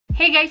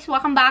Hey guys,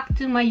 welcome back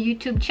to my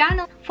YouTube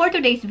channel. For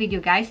today's video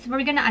guys,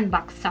 we're gonna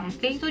unbox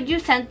something. Sudio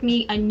sent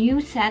me a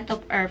new set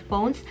of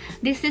earphones.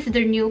 This is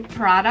their new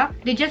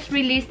product. They just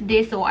released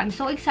this, so I'm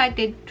so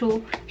excited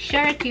to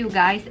share it to you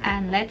guys.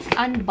 And let's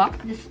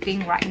unbox this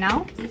thing right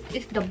now. This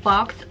is the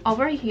box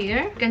over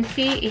here. You can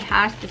see it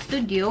has the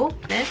Sudio.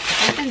 Let's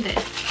open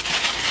this.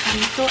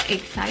 I'm so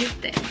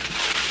excited.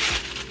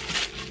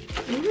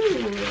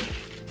 Ooh.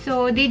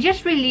 So they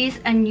just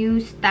released a new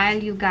style,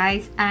 you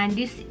guys, and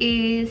this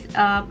is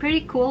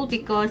pretty cool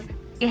because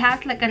it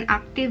has like an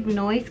active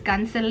noise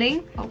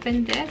cancelling.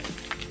 Open this.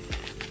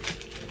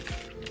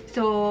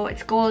 So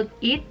it's called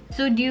ETT,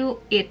 Sudio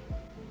ETT.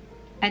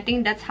 I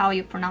think that's how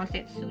you pronounce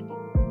it. Sudio.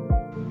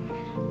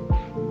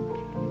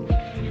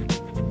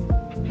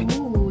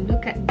 Ooh,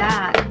 look at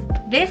that.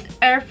 This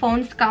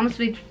earphones comes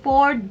with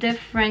 4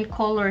 different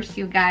colors,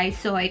 you guys.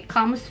 So it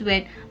comes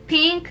with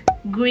pink,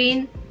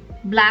 green,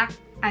 black,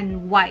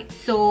 and white.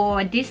 So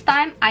this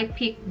time I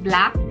picked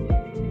black.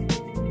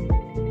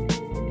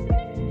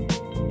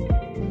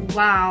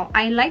 Wow,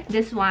 I like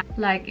this one.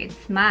 Like,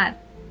 it's matte,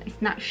 it's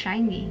not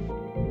shiny.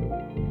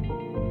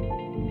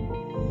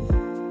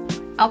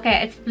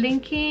 Okay, it's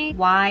blinking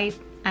white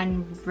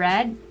and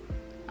red.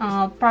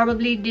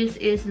 Probably this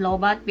is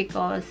lowbat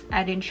because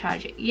I didn't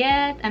charge it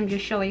yet. I'm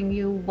just showing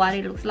you what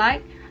it looks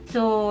like.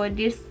 So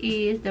this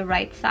is the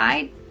right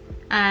side.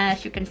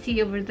 As you can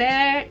see over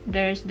there,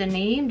 there's the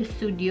name, the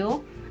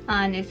Sudio,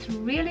 and it's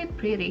really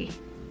pretty.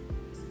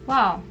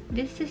 Wow,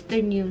 this is the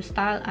new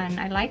style and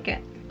I like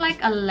it. Like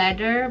a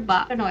leather,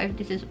 but I don't know if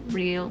this is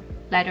real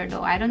leather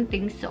though. I don't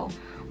think so.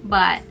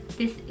 But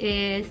this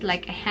is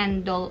like a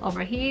handle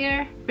over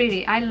here.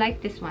 Pretty. I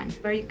like this one.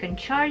 Where you can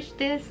charge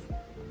this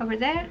over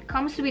there.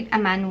 Comes with a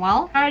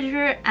manual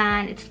charger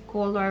and it's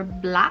color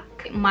black.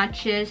 It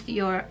matches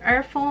your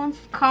earphones.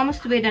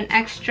 Comes with an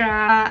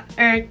extra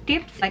ear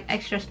tips, like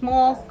extra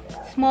small,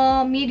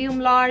 medium,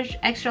 large,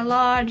 extra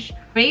large.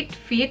 Great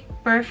fit,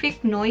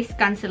 perfect noise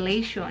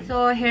cancellation.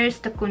 So here's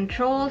the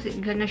controls. It's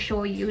gonna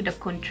show you the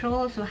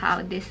controls, so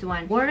how this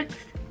one works.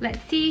 Let's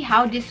see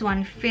how this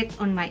one fits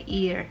on my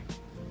ear.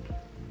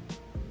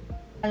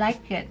 I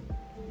like it.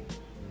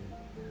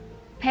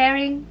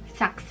 Pairing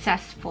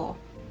successful.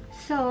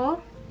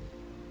 So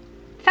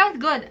sounds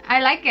good. I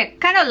like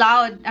it. Kind of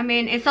loud. I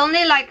mean, it's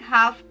only like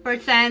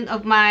 0.5%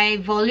 of my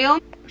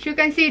volume. As you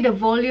can see, the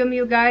volume,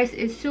 you guys,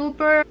 is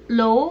super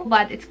low,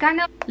 but it's kind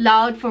of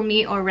loud for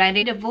me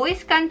already. The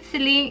voice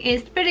cancelling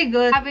is pretty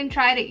good. I haven't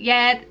tried it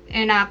yet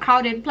in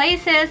crowded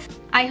places.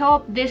 I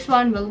hope this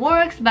one will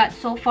work, but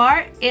so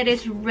far it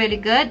is really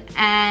good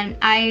and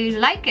I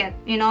like it.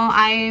 You know,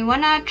 I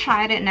wanna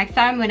try it next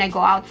time when I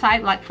go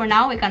outside. Like for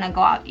now, we're gonna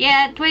go out.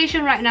 Yeah, the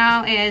situation right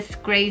now is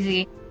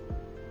crazy.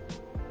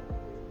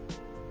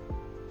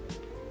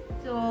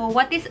 So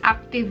what is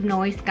active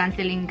noise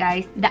cancelling,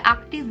 guys? The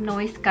active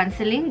noise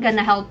cancelling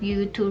gonna help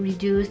you to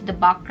reduce the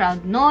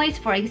background noise.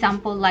 For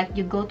example, like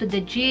you go to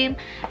the gym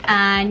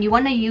and you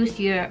wanna use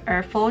your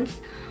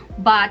earphones,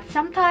 but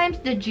sometimes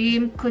the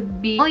gym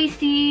could be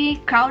noisy,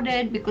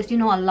 crowded, because you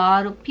know a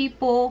lot of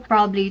people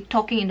probably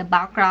talking in the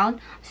background.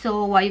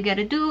 So what you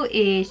gotta do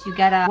is you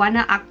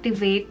wanna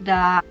activate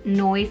the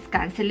noise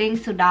cancelling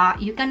so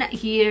that you cannot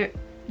hear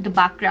the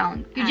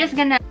background. You're just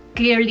gonna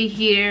clearly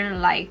hear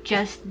like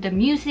just the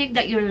music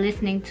that you're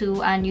listening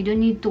to, and you don't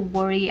need to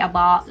worry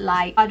about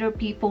like other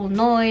people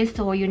noise,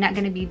 so you're not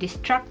gonna be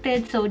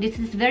distracted. So this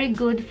is very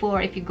good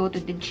for if you go to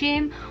the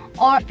gym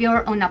or if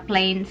you're on a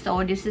plane.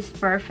 So this is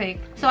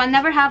perfect. So I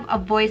never have a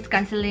voice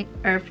cancelling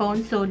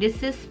earphone, so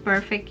this is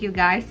perfect, you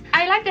guys.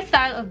 I like the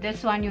style of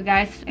this one, you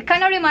guys. It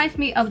kind of reminds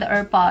me of the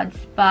AirPods,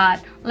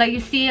 but like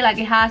you see, like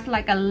it has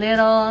like a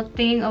little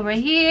thing over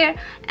here,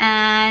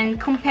 and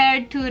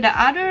compared to the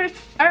other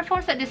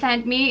earphones that they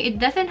sent me, it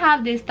doesn't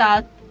have this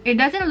style. It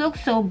doesn't look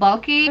so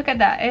bulky. Look at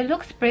that, it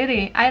looks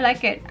pretty. I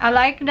like it. I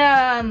like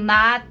the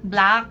matte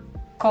black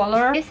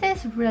color. This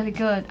is really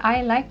good.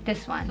 I like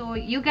this one. So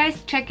you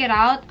guys check it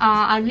out.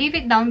 I'll leave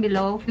it down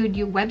below,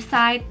 Sudio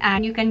website,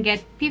 and you can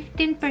get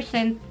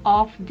 15%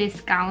 off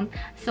discount.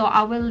 So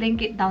I will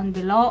link it down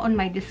below on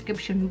my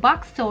description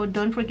box, so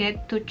don't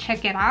forget to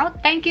check it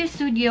out. Thank you,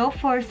 Sudio,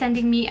 for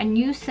sending me a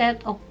new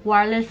set of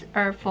wireless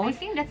earphones. I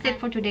think that's it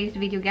for today's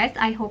video, guys.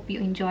 I hope you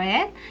enjoy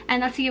it,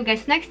 and I'll see you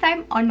guys next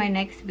time on my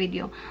next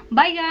video.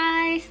 Bye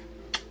guys.